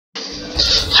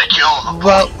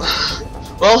Well,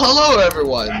 hello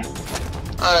everyone.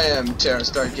 I am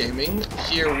Ironsight Gaming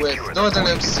here with Northern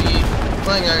MC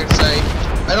playing Ironsight.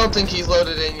 I don't think he's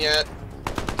loaded in yet.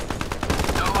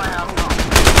 No, I have not.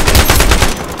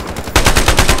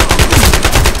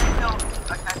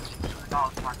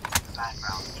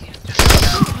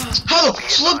 How the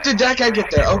flip did that guy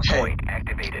get there? Okay.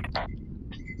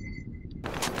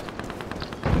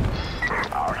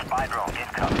 Our spy drone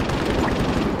incoming.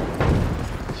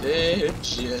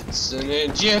 Fidgets and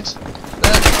idiot.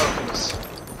 Oh goodness.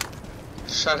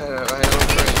 Shot at it right on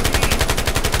brain.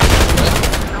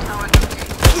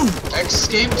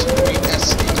 Escaped? We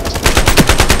escaped.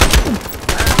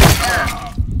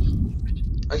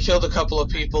 I killed a couple of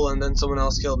people and then someone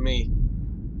else killed me.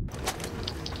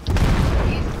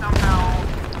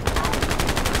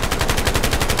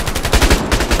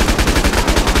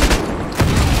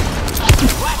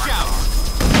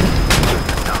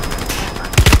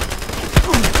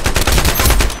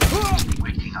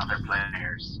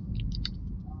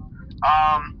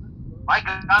 My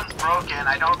gun's broken.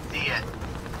 I don't see it.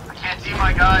 I can't see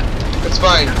my gun. It's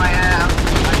fine. My hand has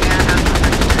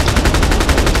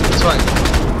It's fine.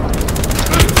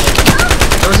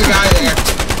 There was a guy there.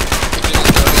 If you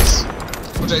didn't notice.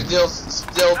 Which I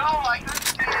still. No, I couldn't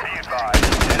see it. Be advised,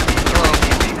 enemy UAV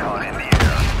recon in the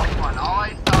air. All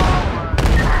I saw was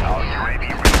Our UAV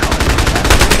recon.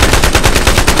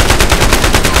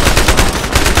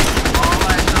 all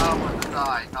I saw was the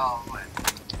side. Oh, wait.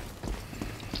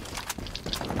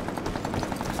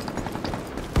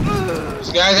 There's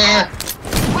a guy there.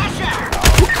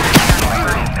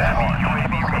 Enemy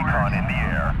UAV recon in the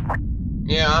air.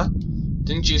 Yeah.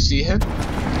 Didn't you see him?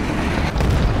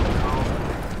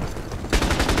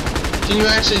 Can you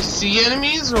actually see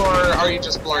enemies, or are you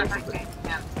just blind from it?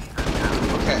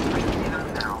 Okay.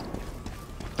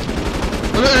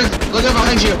 Look up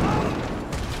behind you.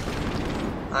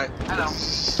 Hi. Hello.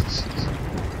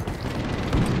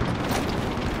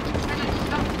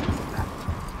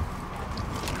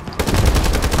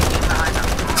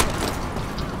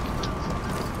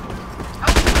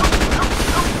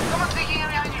 Someone's taking it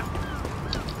behind you.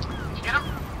 Did you get him?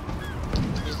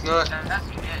 He's not. That's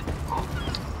you did.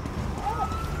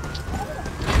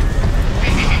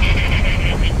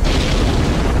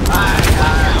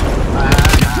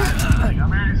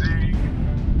 Amazing.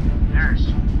 They're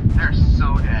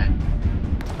so dead.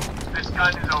 This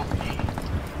gun is OP.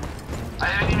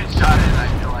 I didn't even shot it and I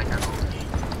feel like I'm OP.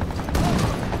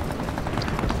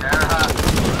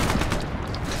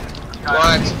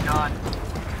 What?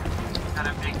 Got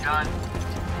a big gun.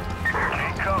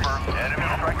 Take cover. Enemy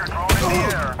striker drone in the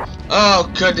air.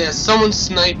 Oh goodness, someone's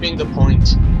sniping the point.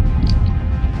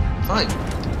 Fine.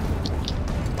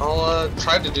 I'll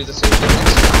try to do the same thing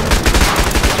next time.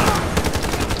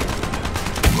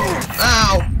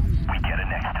 Ow! We get it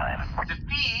next time.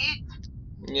 Defeat?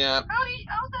 Yeah.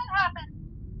 How'd that happen?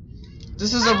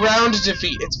 This is a round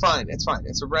defeat. It's fine. It's fine.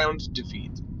 It's a round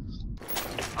defeat.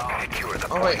 Secure the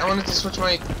Oh wait, I wanted to switch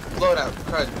my loadout.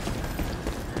 Crud.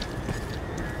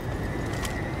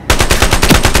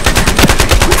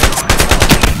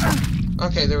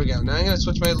 Okay, there we go. Now I'm gonna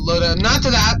switch my loadout. Not to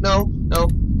that. No. No.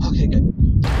 Okay, good.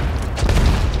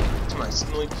 To my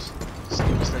snipes.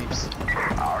 Snipes.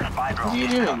 Our spy drone What are you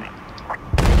is doing? coming.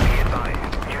 Be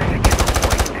advised, your secure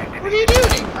point activated. What are you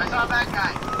doing? I saw that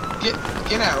guy.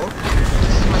 Get out.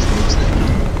 This is my snipe.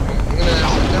 I'm gonna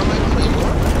shut down my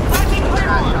claymore. I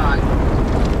got shot.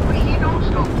 But he don't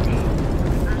scope me.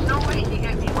 There's no way he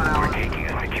hit me when I We're was... taking a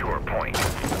secure point.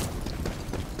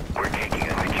 We're taking a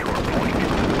secure point.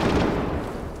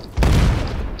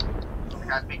 I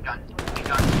got big gun. Big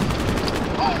gun.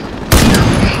 Oh!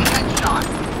 Headshot.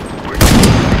 We're taking a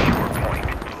secure point.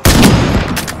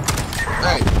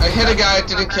 Alright, I hit a guy,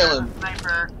 didn't kill him.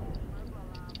 Sniper.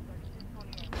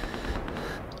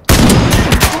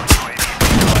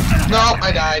 No,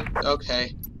 I died.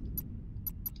 Okay.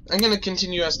 I'm gonna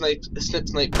continue as snip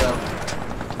snipe though.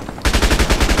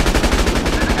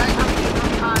 There's a guy coming in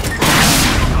behind.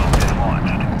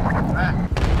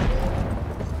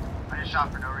 I just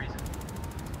shot for no reason.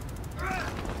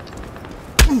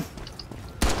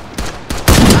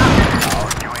 Our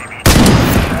UAV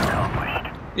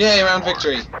accomplished. Yay, round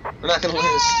victory. We're not gonna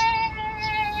lose.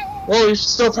 Well, we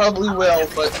still probably will,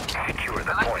 but Secure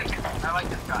the I point. like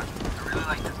this gun. I really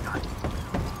like this gun.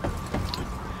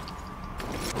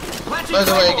 by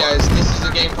the way, guys, this is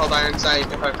a game called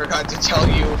Ironsight. If I forgot to tell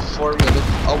you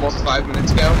almost 5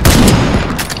 minutes ago.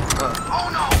 Oh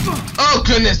no! Oh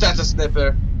goodness, that's a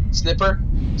snipper. Snipper?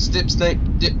 Snip, snipe,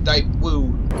 dip, dipe,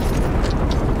 woo. Be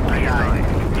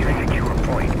advised, your secure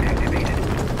point activated.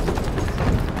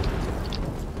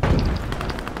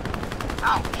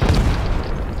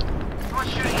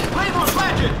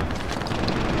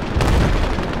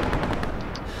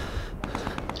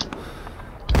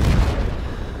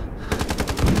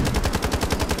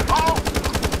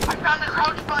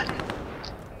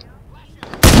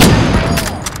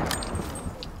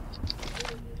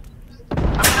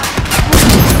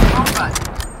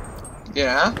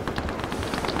 Yeah?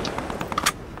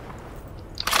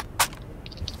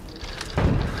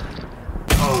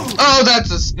 Oh,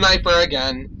 that's a sniper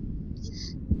again.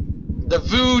 The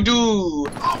voodoo.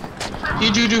 He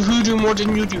do voodoo more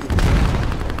than you do.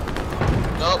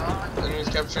 Nope. Enemy's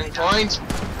capturing point.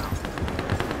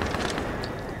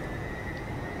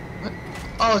 What?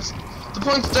 Oh, it's the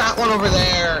point's that one over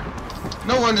there.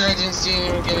 No wonder I didn't see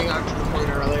anyone getting onto the point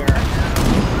earlier.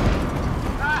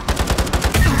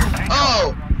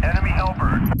 Oh! Enemy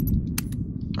helper.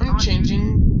 I'm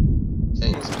changing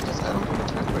things because I don't want to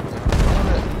attack right now.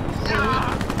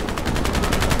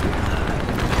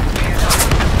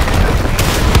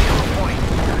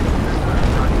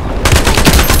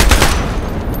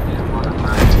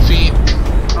 Defeat.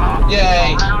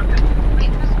 Yay!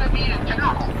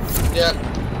 Yep.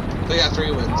 They got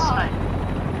 3 wins.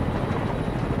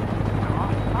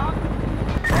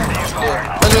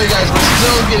 Yeah. By the way, guys, we're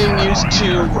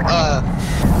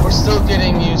still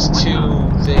getting used to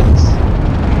things.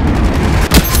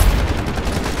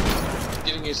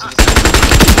 Getting used to this.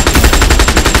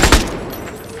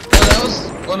 Oh, that was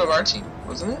one of our team,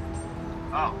 wasn't it?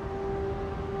 Oh.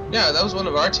 Yeah, that was one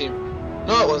of our team.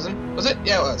 No, it wasn't. Was it?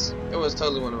 Yeah, it was. It was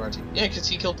totally one of our team. Yeah, because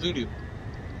he killed Voodoo.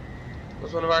 It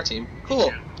was one of our team.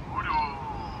 Cool.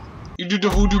 You do the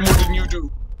voodoo more than you do.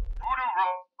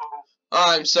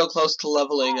 Oh, I'm so close to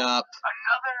leveling up.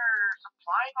 Another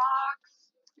supply box?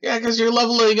 Yeah, because you're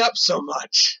leveling up so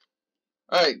much.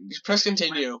 Alright, press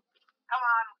continue. Come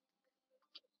on.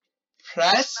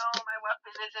 Press? No, my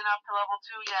weapon isn't up to level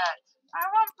 2 yet. I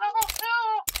want level 2!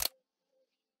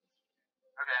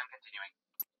 Okay, I'm continuing.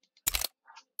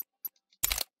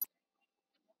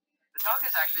 The dog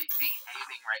is actually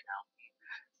behaving right now.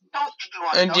 Don't do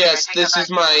it. And Okay, yes, I take this that is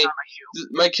back. my It's on shoe.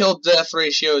 my kill death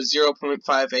ratio is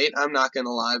 0.58. I'm not gonna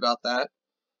lie about that.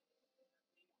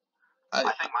 I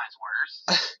think mine's worse.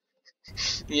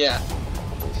 Yeah.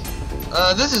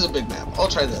 This is a big map. I'll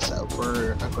try this out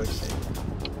for a quick thing.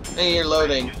 Hey, you're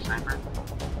loading.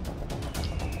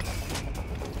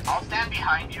 I'll stand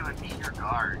behind you and be your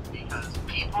guard because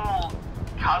people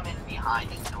come in behind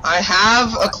you. I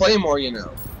have a claymore, you know.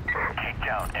 Take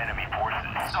down enemy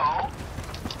forces. So,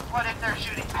 what if they're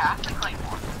shooting past the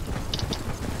claymore?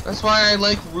 That's why I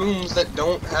like rooms that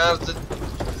don't have the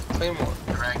claymore.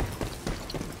 Correct.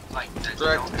 Like, that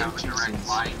Direct don't have a direct entrances.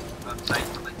 line of sight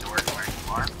from the door to where you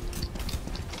are.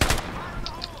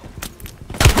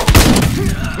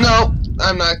 No,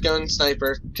 I'm not going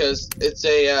sniper because it's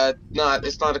a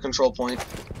it's not a control point.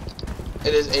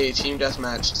 It is a team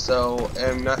deathmatch, so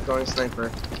I'm not going sniper.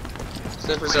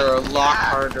 Snipers are a lot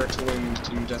harder to win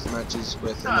team deathmatches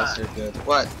with unless they're good.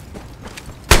 What?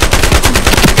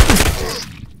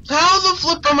 How the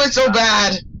flip am I so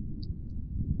bad?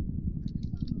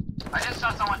 I just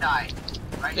saw someone die.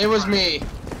 Right It was me.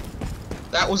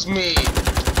 That was me.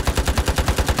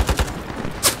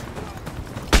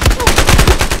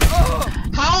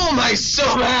 How am I so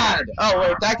bad? Oh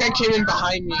wait, that guy came in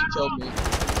behind me and killed me.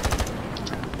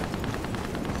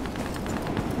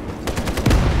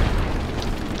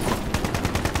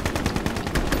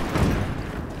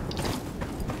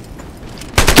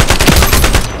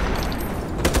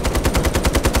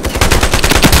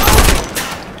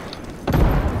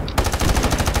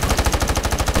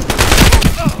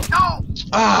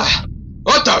 Ah!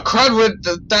 What the crud with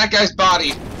that guy's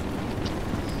body?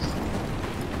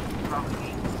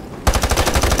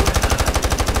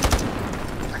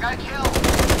 I got killed.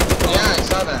 Yeah, I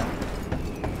saw that.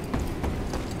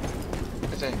 I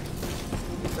think.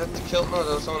 Is that the kill? No,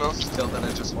 that was someone else's kill that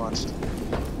I just watched.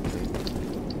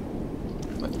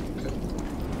 But, okay.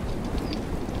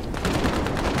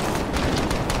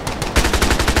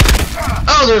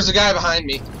 Oh, there's a guy behind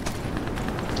me.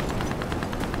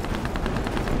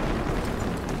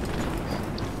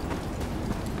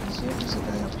 See if there's a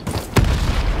guy up here.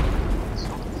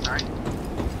 Sorry.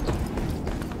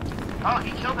 Oh,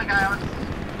 he killed the guy on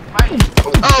fighting.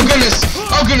 Oh goodness!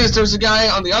 Oh goodness! There's a guy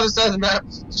on the other side of the map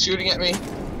shooting at me.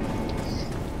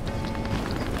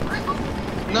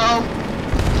 No.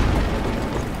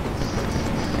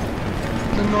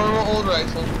 The normal old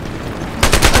rifle. I'm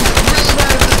really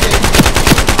bad at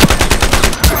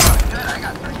Good, I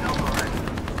got 3 kills already.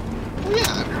 this game. Oh,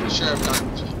 yeah, I'm pretty sure I've gotten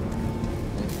 3.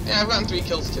 Yeah, I've gotten 3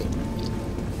 kills too.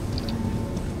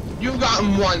 You've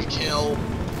gotten 1 kill.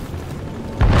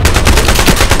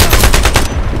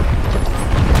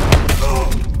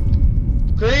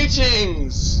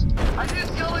 Greetings! I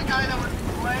just killed a guy that was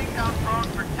laying down prone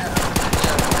for 10.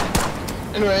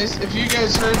 Yeah. Anyways, if you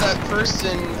guys heard that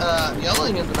person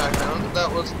yelling in the background,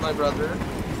 that was my brother.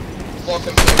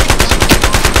 Welcome to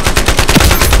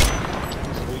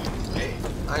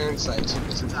Ironsight.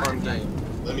 It's a fun game.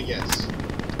 Let me guess.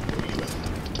 Where are you at?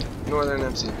 Northern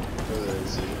MC. Northern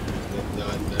MC. No.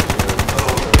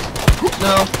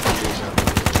 No.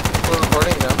 We're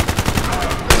recording now.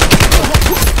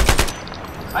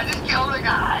 I just killed a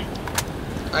guy.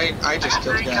 I just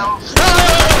killed a guy.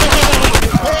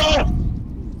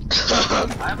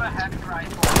 I have a heavy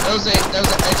rifle. That was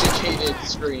an educated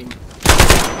scream.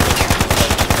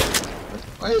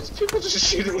 Why is people just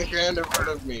shooting the ground in front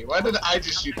of me? Why did I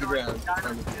just shoot the ground in front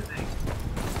of me?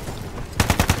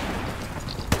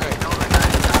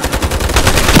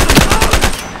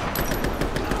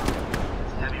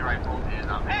 Heavy rifle is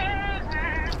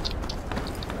amazing.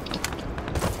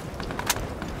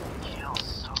 Kills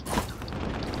so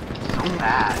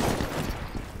bad.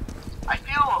 I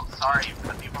feel sorry for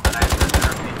the people that I've heard that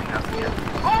are picking up here.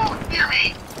 Oh, near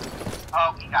me!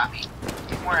 Oh, he got me.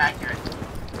 He's more accurate.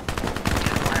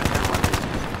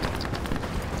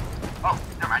 Oh,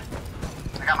 never mind.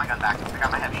 I got my gun back. I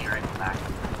got my heavy rifle back.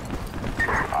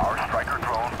 Our striker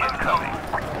drone incoming.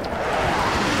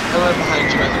 Hello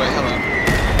behind you, by the way. Hello.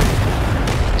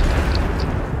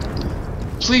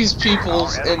 Please, people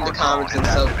in the comments and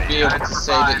stuff, be able to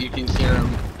say that you can hear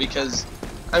him, because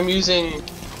I'm using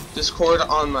Discord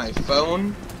on my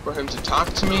phone for him to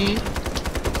talk to me.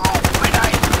 Oh, my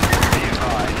nice. Be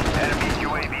advised, enemy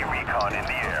UAV recon in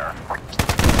the air.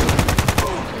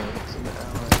 Okay, it's an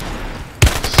ally.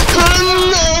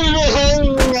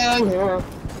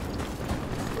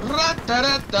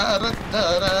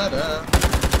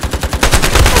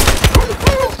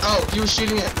 Oh, he was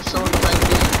shooting at someone behind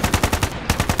me.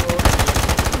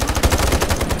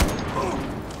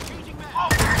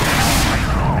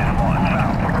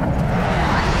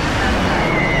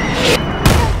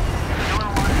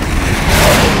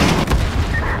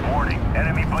 Warning,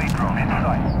 enemy blade drone in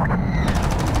sight.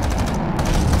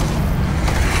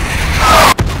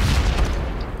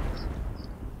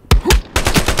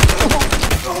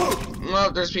 Well,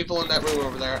 there's people in that room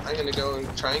over there. I'm gonna go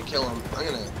and try and kill them. I'm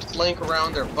gonna flank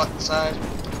around their butt side.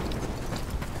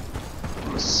 I'm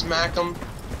gonna smack them.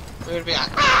 I'm gonna be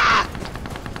like, ah!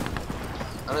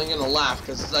 And I'm gonna laugh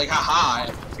because it's like, haha, I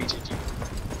have defeated you.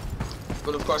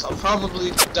 But of course, I'll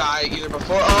probably die either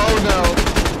before. Oh no!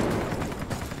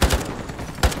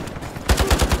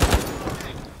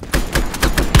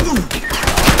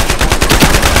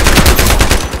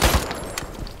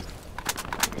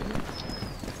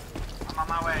 I'm on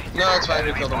my way. No, it's fine. We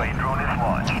Enemy killed blade him. drone is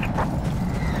launched.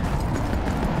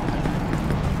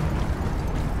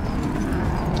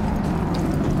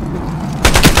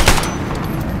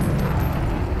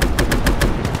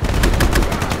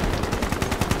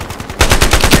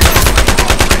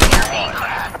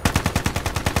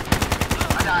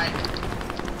 I died.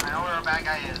 I know where a bad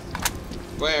guy is.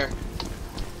 Where?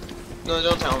 No,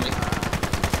 don't tell me.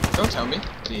 Don't tell me.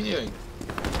 What are you doing?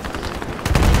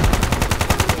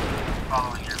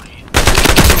 Following your lead.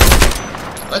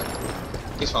 What?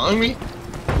 He's following me?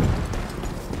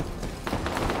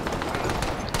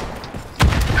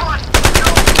 Come on!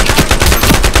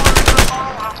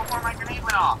 Before my grenade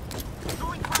went off.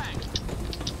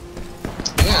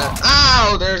 Yeah.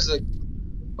 Ow! There's a...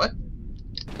 What?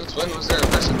 Since when was there a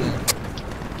person there?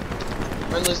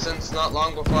 Friendly since not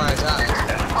long before I died.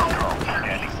 Escort drone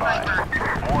standing by.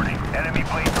 Warning, enemy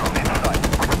blade drone in sight.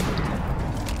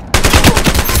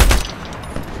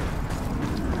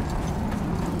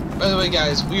 By the way,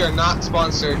 guys, we are not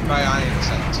sponsored by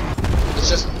Ironsight. It's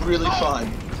just really fun.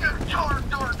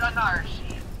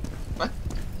 What?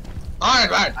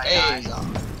 Alright, Bezos.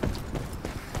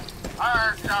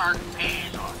 Dark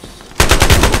Bezos.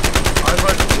 Alright,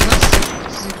 what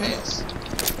does he pay us?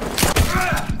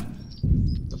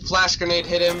 The flash grenade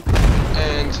hit him,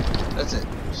 and that's it.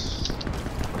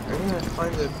 I'm gonna have to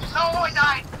find the... No, I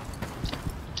died!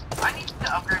 I need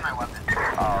to upgrade my weapon.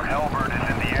 Our Hellbird is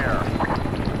in the air.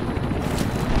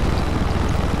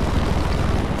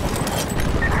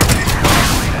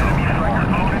 Enemy striker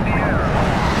drone in the air.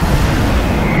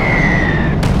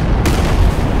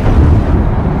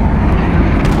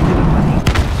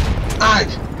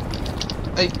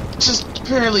 I just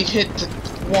barely hit the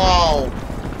wall.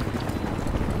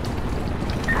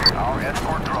 Our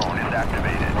escort drone is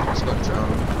activated. Escort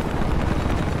drone.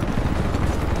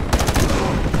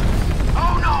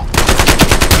 Oh no!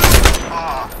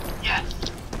 Oh, yes!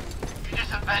 You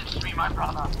just avenged me, my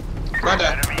brother. Brother.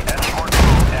 Enemy escort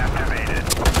drone activated.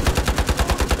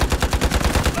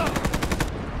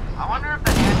 I wonder if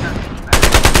the hands are any better.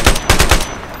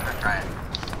 I'm gonna try it.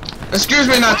 Excuse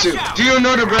me not to. Do you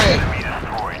know the brave? Enemy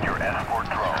destroyed your escort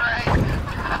drone. Right.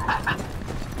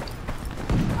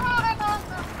 Oh, that's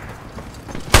awesome.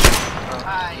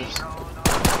 I don't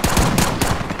know.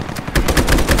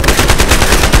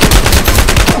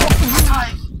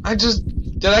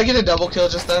 Did I get a double kill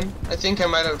just then? I think I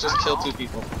might have just killed 2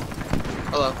 people.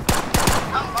 Hello.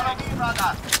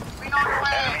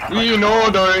 We know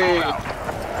Dory.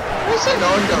 What's an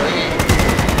on Dory?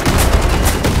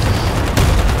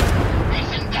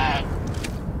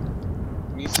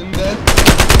 Mason dead?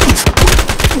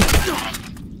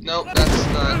 Nope, that's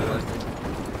not working.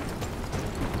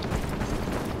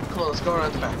 Come on, let's go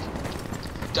around the back.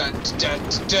 I'm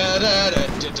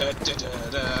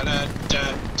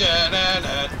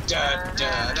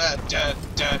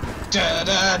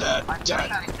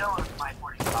trying to kill him with my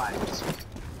 45.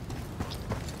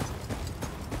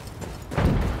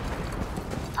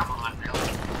 Come on,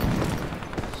 really?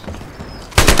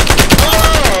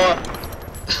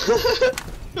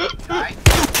 Die?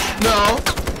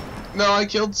 No, I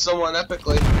killed someone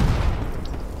epically.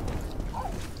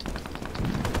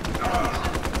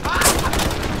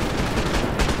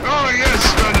 Oh yes,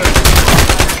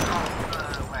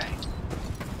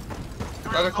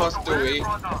 right across the way.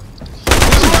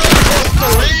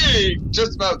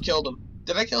 Just about killed him.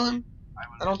 Did I kill him?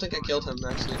 I don't think I killed him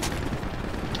actually.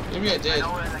 Maybe I did.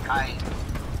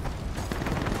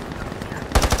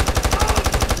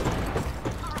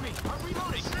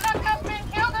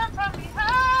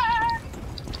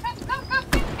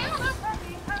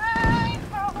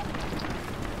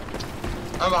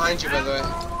 I'm behind you, by the way.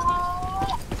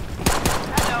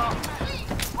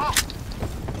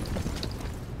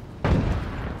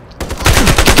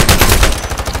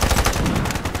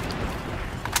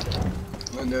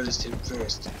 I noticed him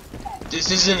first.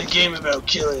 This isn't a game about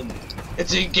killing.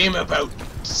 It's a game about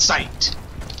sight.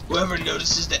 Whoever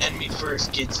notices the enemy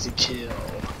first gets the kill.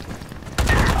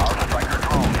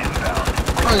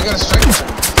 Oh, you got a striker shot.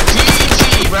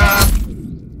 GG, bruh!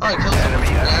 Oh, I killed someone.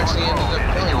 I actually ended up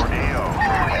killing him.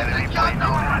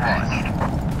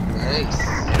 Nice.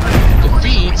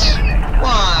 Defeat?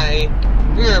 Why?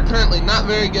 We're apparently not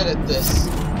very good at this.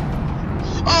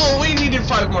 Oh, we needed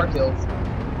 5 more kills.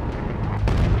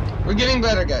 We're getting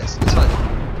better, guys. It's fine.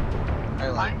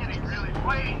 I'm getting really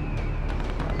wait.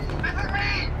 This is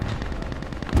me.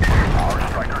 Our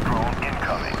striker drone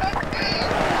incoming.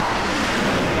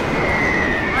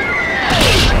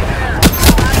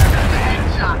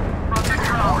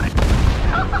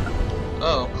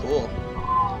 Oh, cool.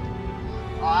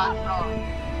 Awesome.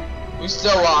 We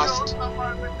still lost.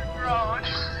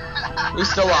 We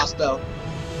still lost, though.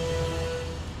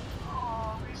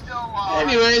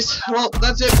 Anyways, well,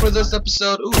 that's it for this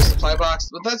episode. Ooh, a supply box.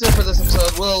 But that's it for this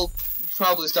episode. We'll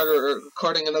probably start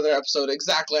recording another episode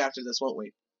exactly after this, won't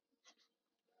we?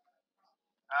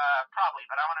 Probably,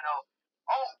 but I want to know.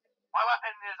 Oh, my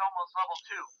weapon is almost level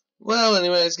 2. Well,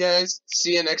 anyways, guys,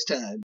 see you next time.